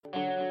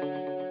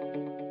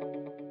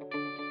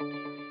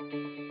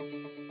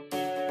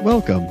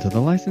Welcome to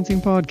the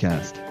Licensing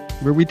Podcast,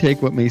 where we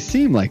take what may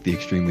seem like the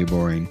extremely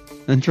boring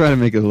and try to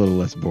make it a little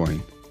less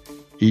boring.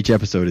 Each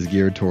episode is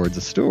geared towards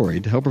a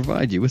story to help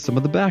provide you with some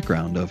of the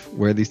background of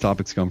where these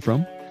topics come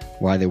from,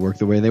 why they work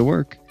the way they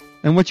work,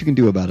 and what you can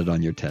do about it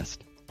on your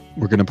test.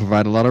 We're going to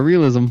provide a lot of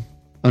realism.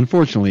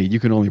 Unfortunately, you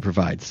can only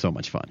provide so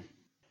much fun.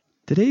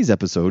 Today's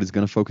episode is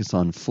going to focus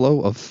on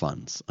flow of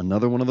funds,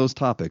 another one of those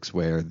topics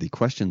where the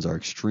questions are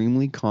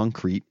extremely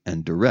concrete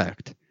and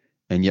direct,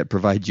 and yet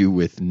provide you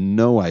with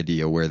no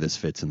idea where this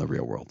fits in the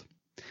real world.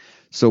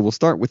 So we'll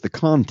start with the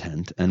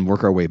content and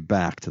work our way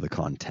back to the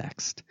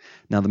context.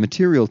 Now, the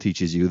material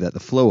teaches you that the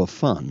flow of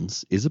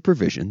funds is a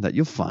provision that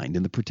you'll find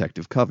in the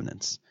protective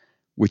covenants,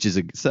 which is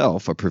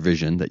itself a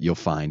provision that you'll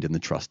find in the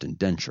trust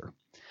indenture.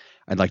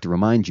 I'd like to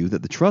remind you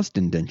that the trust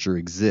indenture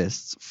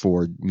exists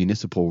for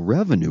municipal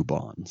revenue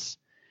bonds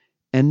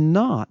and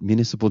not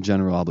municipal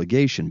general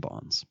obligation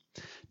bonds.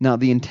 Now,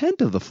 the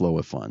intent of the flow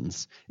of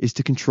funds is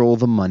to control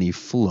the money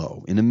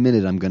flow. In a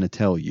minute, I'm going to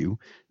tell you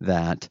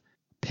that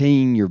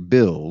paying your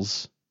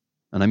bills,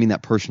 and I mean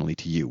that personally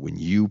to you, when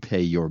you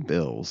pay your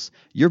bills,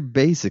 you're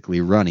basically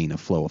running a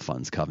flow of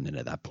funds covenant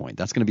at that point.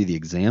 That's going to be the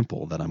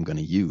example that I'm going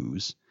to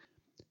use.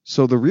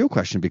 So the real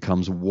question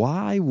becomes,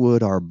 why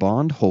would our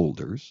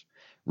bondholders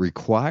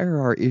require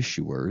our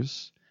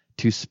issuers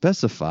to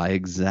specify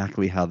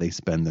exactly how they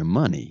spend their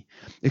money,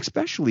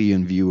 especially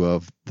in view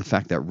of the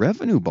fact that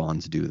revenue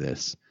bonds do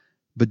this,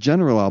 but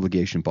general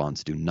obligation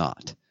bonds do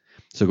not?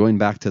 So going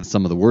back to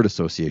some of the word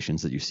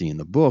associations that you see in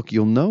the book,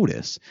 you'll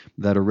notice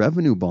that a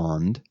revenue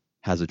bond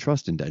has a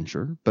trust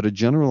indenture, but a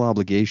general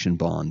obligation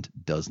bond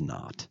does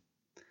not.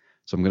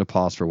 So I'm going to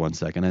pause for 1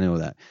 second. I know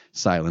that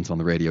silence on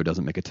the radio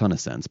doesn't make a ton of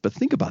sense, but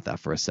think about that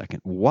for a second.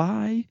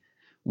 Why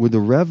would the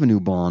revenue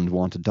bond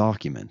want a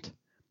document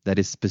that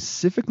is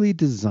specifically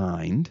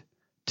designed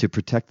to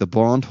protect the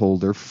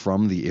bondholder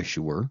from the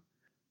issuer,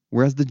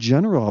 whereas the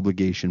general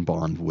obligation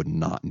bond would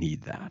not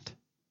need that?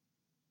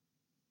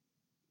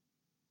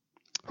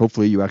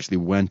 Hopefully you actually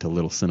went a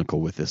little cynical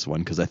with this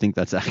one, because I think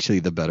that's actually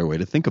the better way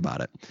to think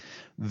about it.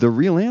 The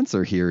real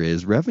answer here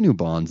is revenue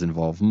bonds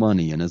involve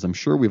money, and as I'm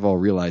sure we've all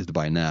realized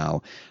by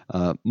now,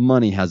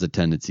 money has a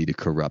tendency to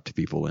corrupt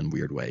people in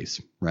weird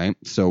ways, right?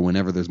 So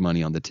whenever there's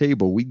money on the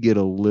table, we get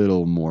a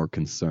little more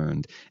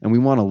concerned, and we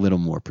want a little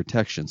more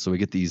protection. So we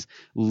get these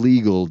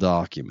legal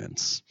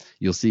documents.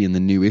 You'll see in the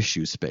new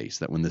issue space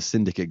that when the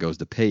syndicate goes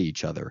to pay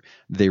each other,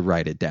 they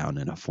write it down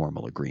in a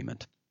formal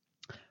agreement.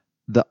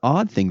 The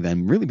odd thing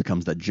then really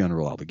becomes that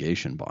general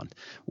obligation bond.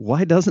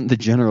 Why doesn't the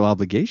general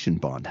obligation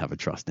bond have a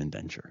trust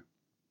indenture?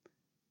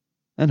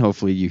 And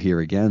hopefully you hear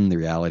again the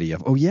reality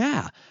of, oh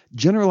yeah,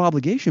 general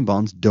obligation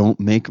bonds don't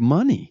make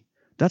money.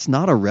 That's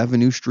not a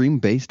revenue stream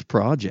based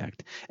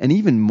project. And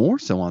even more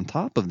so on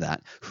top of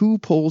that, who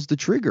pulls the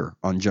trigger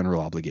on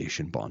general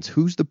obligation bonds?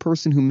 Who's the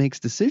person who makes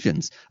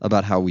decisions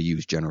about how we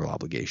use general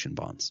obligation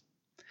bonds?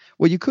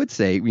 Well, you could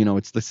say,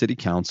 it's the city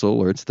council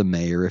or it's the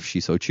mayor if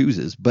she so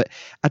chooses. But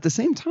at the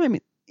same time,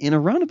 in a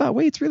roundabout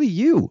way, it's really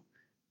you.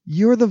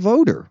 You're the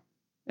voter.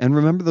 And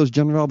remember, those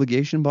general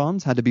obligation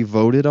bonds had to be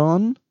voted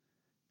on?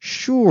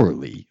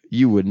 Surely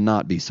you would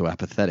not be so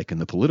apathetic in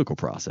the political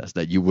process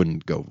that you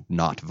wouldn't go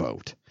not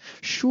vote.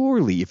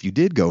 Surely if you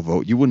did go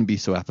vote, you wouldn't be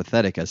so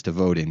apathetic as to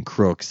vote in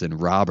crooks and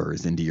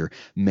robbers into your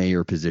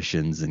mayor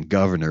positions and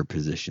governor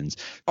positions.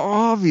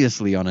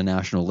 Obviously, on a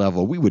national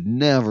level, we would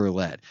never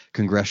let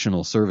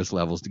congressional service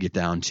levels to get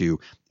down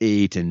to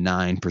 8 and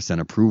 9%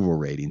 approval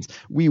ratings.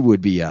 We would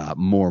be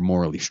more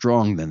morally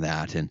strong than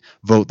that and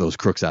vote those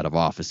crooks out of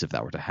office if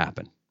that were to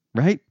happen,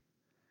 right?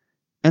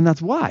 And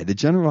that's why the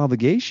general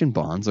obligation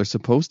bonds are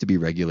supposed to be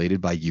regulated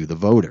by you, the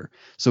voter.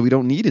 So we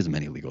don't need as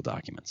many legal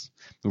documents.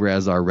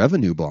 Whereas our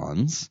revenue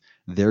bonds,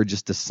 they're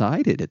just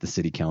decided at the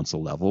city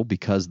council level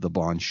because the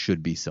bond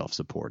should be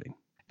self-supporting.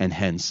 And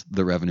hence,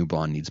 the revenue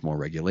bond needs more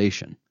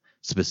regulation,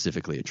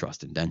 specifically a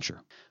trust indenture.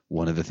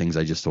 One of the things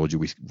I just told you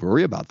we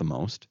worry about the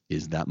most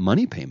is that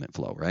money payment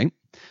flow, right?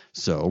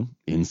 So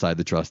inside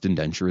the trust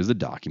indenture is a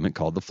document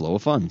called the flow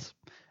of funds,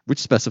 which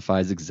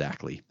specifies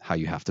exactly how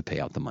you have to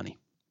pay out the money.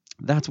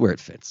 That's where it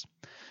fits.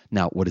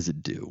 Now, what does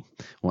it do?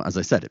 Well, as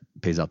I said, it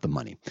pays out the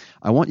money.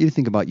 I want you to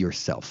think about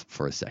yourself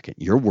for a second.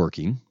 You're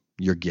working,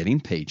 you're getting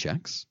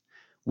paychecks.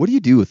 What do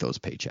you do with those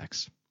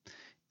paychecks?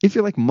 If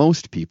you're like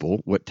most people,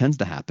 what tends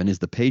to happen is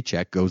the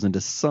paycheck goes into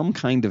some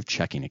kind of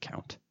checking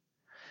account.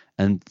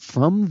 And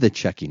from the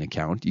checking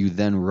account, you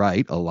then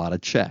write a lot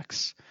of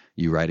checks.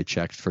 You write a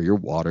check for your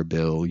water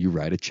bill, you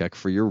write a check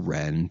for your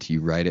rent,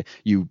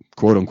 you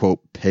quote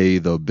unquote pay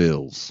the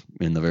bills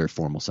in the very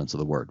formal sense of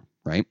the word,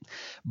 right?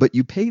 But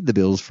you paid the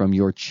bills from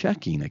your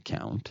checking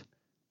account,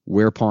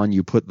 whereupon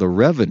you put the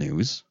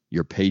revenues,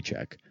 your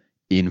paycheck,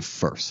 in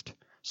first.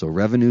 So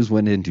revenues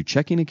went into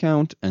checking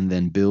account and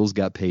then bills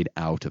got paid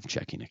out of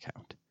checking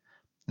account.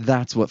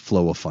 That's what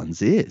flow of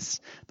funds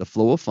is. The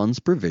flow of funds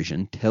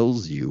provision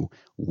tells you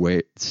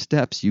what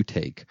steps you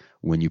take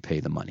when you pay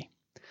the money.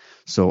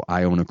 So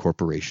I own a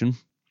corporation,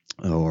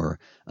 or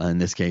in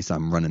this case,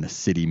 I'm running a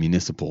city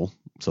municipal.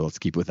 So let's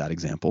keep with that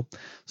example.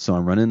 So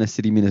I'm running a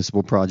city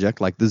municipal project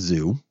like the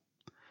zoo,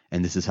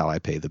 And this is how I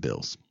pay the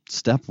bills.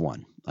 Step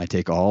one, I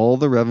take all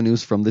the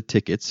revenues from the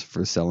tickets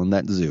for selling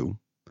that zoo,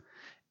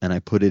 and I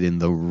put it in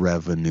the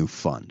revenue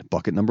fund.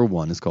 Bucket number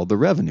one is called the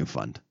revenue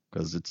fund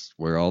because it's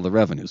where all the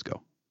revenues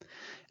go.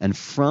 And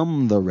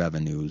from the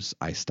revenues,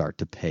 I start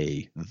to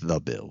pay the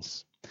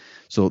bills.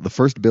 So the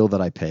first bill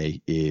that I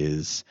pay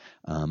is,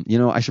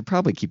 I should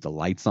probably keep the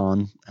lights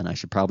on, and I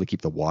should probably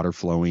keep the water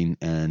flowing,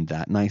 and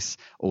that nice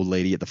old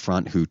lady at the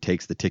front who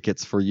takes the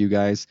tickets for you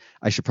guys,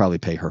 I should probably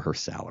pay her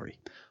salary.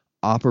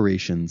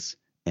 Operations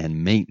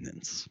and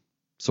maintenance.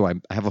 So I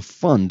have a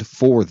fund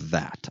for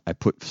that. I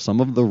put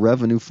some of the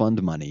revenue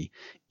fund money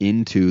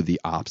into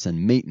the ops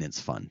and maintenance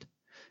fund.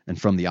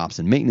 And from the ops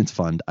and maintenance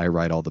fund, I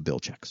write all the bill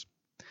checks.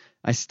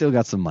 I still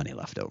got some money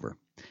left over.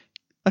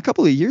 A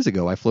couple of years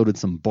ago, I floated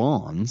some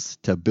bonds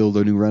to build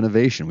a new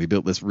renovation. We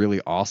built this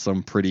really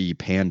awesome, pretty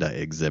panda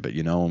exhibit,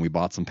 and we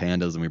bought some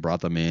pandas and we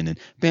brought them in, and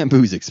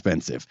bamboo's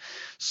expensive.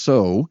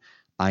 So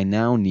I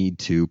now need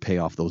to pay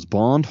off those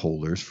bond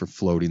holders for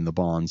floating the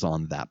bonds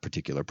on that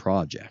particular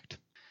project.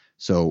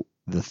 So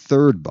the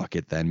third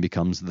bucket then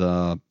becomes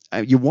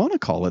you want to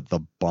call it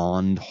the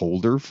bond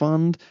holder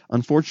fund.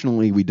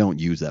 Unfortunately, we don't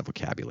use that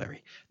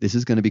vocabulary. This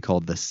is going to be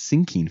called the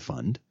sinking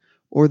fund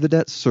or the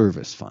debt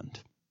service fund.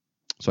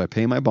 So I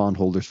pay my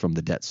bondholders from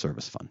the debt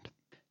service fund.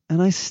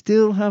 And I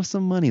still have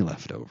some money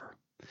left over.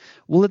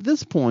 Well, at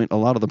this point, a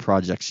lot of the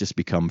projects just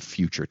become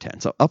future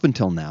tense. So up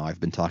until now, I've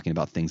been talking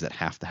about things that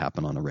have to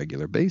happen on a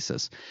regular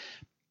basis.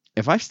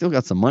 If I've still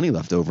got some money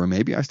left over,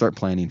 maybe I start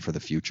planning for the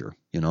future.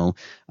 The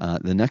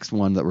next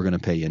one that we're going to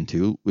pay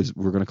into is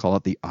we're going to call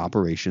it the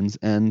Operations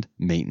and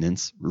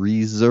Maintenance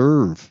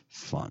Reserve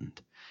Fund.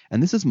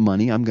 And this is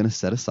money I'm going to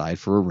set aside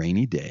for a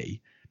rainy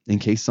day in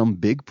case some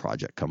big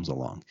project comes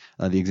along.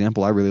 The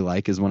example I really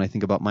like is when I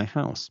think about my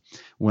house.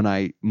 When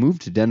I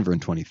moved to Denver in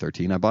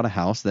 2013, I bought a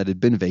house that had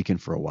been vacant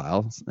for a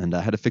while, and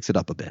I had to fix it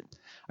up a bit.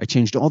 I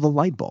changed all the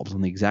light bulbs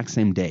on the exact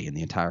same day in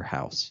the entire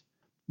house.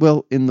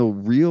 Well, in the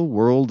real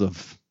world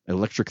of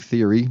electric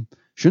theory,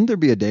 shouldn't there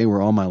be a day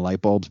where all my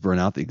light bulbs burn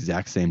out the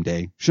exact same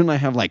day? Shouldn't I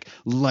have like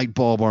light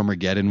bulb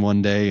Armageddon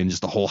one day and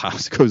just the whole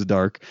house goes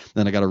dark?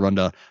 Then I got to run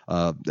to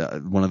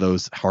one of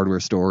those hardware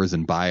stores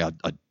and buy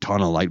a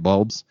ton of light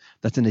bulbs.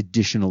 That's an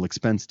additional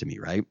expense to me,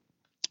 right?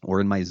 Or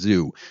in my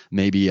zoo,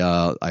 maybe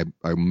I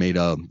made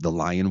the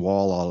lion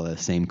wall all of the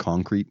same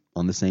concrete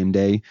on the same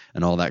day,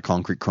 and all that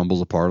concrete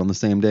crumbles apart on the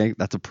same day.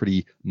 That's a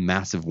pretty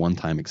massive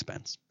one-time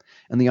expense.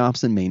 And the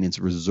Ops and Maintenance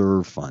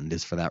Reserve Fund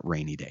is for that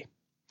rainy day.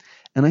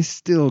 And I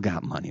still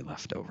got money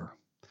left over.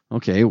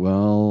 Okay,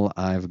 well,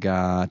 I've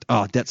got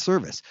debt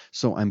service.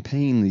 So I'm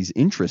paying these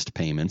interest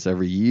payments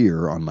every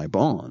year on my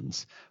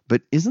bonds.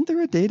 But isn't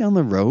there a day down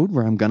the road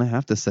where I'm going to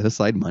have to set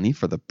aside money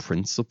for the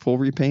principal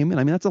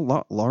repayment? I mean, that's a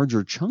lot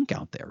larger chunk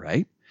out there,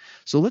 right?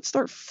 So let's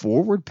start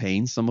forward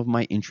paying some of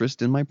my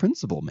interest and my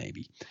principal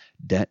maybe.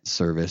 Debt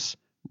service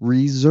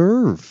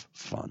reserve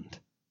fund,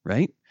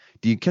 right?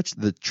 Do you catch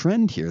the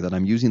trend here that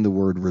I'm using the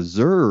word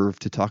reserve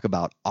to talk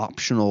about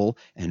optional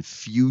and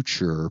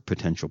future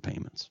potential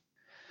payments?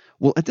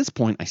 Well, at this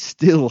point, I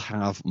still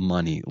have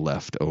money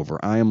left over.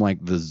 I am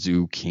like the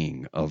zoo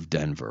king of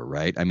Denver,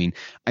 right? I mean,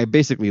 I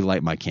basically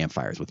light my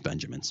campfires with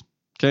Benjamins,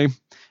 okay?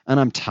 And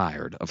I'm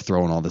tired of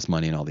throwing all this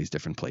money in all these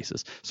different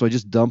places. So I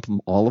just dump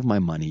all of my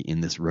money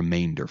in this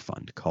remainder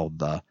fund called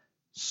the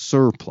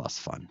surplus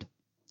fund,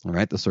 all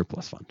right? The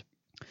surplus fund.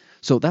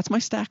 So that's my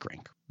stack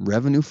rank.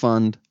 Revenue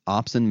fund,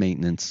 ops and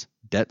maintenance,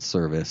 debt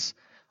service,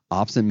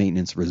 ops and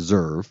maintenance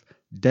reserve,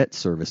 debt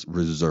service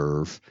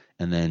reserve,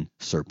 and then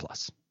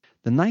surplus.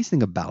 The nice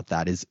thing about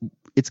that is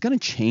it's going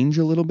to change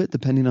a little bit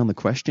depending on the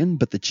question,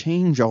 but the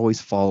change always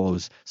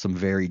follows some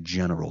very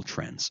general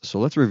trends. So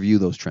let's review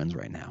those trends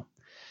right now.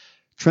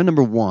 Trend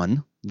number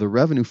one, the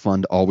revenue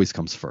fund always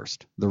comes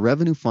first. The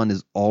revenue fund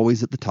is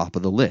always at the top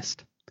of the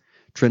list.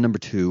 Trend number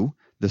two,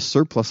 the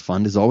surplus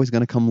fund is always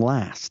going to come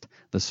last.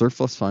 The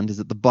surplus fund is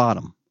at the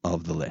bottom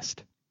of the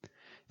list.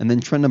 And then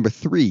trend number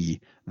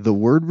three, the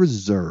word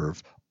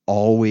reserve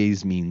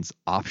always means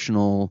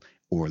optional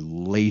or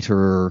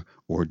later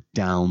or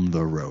down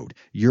the road.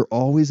 You're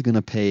always going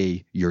to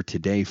pay your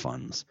today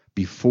funds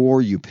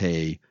before you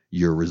pay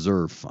your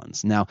reserve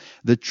funds. Now,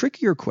 the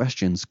trickier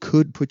questions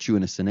could put you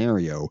in a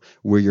scenario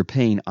where you're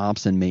paying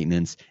ops and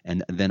maintenance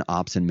and then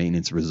ops and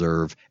maintenance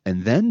reserve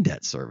and then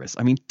debt service.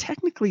 I mean,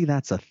 technically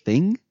that's a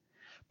thing,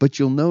 but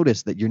you'll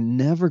notice that you're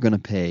never going to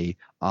pay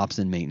ops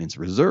and maintenance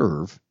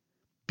reserve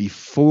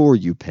before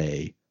you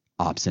pay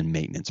ops and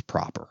maintenance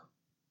proper.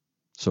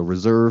 So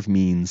reserve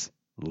means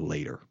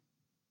later.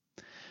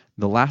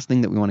 The last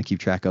thing that we want to keep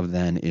track of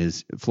then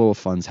is flow of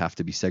funds have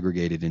to be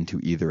segregated into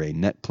either a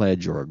net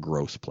pledge or a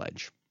gross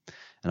pledge.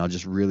 And I'll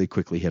just really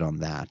quickly hit on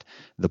that.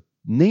 The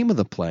name of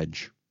the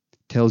pledge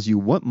tells you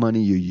what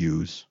money you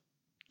use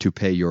to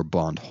pay your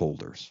bond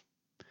holders.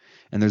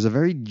 And there's a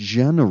very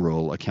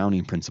general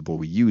accounting principle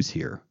we use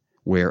here,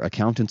 where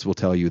accountants will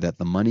tell you that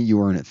the money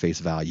you earn at face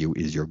value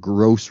is your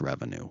gross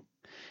revenue.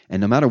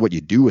 And no matter what you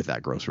do with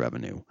that gross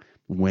revenue,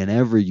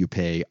 whenever you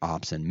pay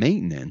ops and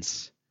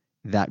maintenance,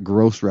 that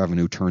gross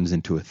revenue turns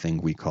into a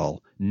thing we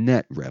call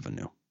net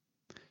revenue.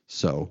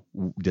 So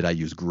did I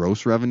use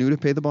gross revenue to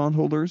pay the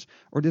bondholders,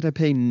 or did I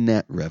pay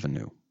net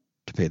revenue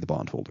to pay the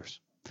bondholders?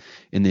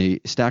 In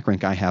the stack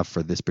rank I have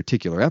for this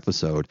particular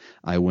episode,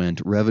 I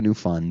went revenue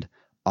fund,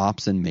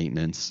 ops and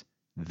maintenance,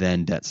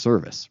 then debt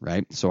service,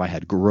 right? So I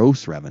had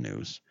gross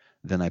revenues.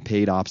 Then I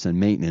paid ops and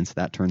maintenance.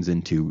 That turns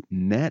into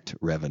net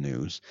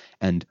revenues.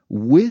 And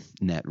with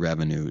net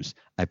revenues,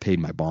 I paid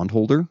my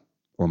bondholder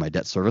or my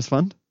debt service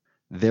fund.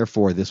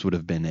 Therefore, this would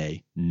have been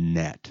a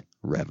net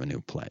revenue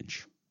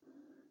pledge.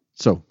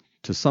 So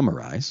to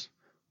summarize,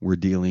 we're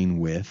dealing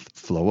with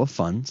flow of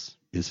funds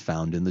is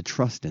found in the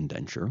trust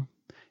indenture.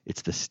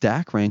 It's the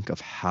stack rank of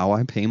how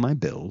I pay my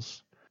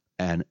bills,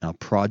 and a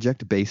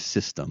project-based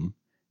system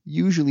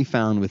usually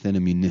found within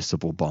a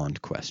municipal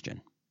bond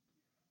question.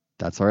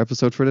 That's our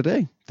episode for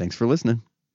today. Thanks for listening.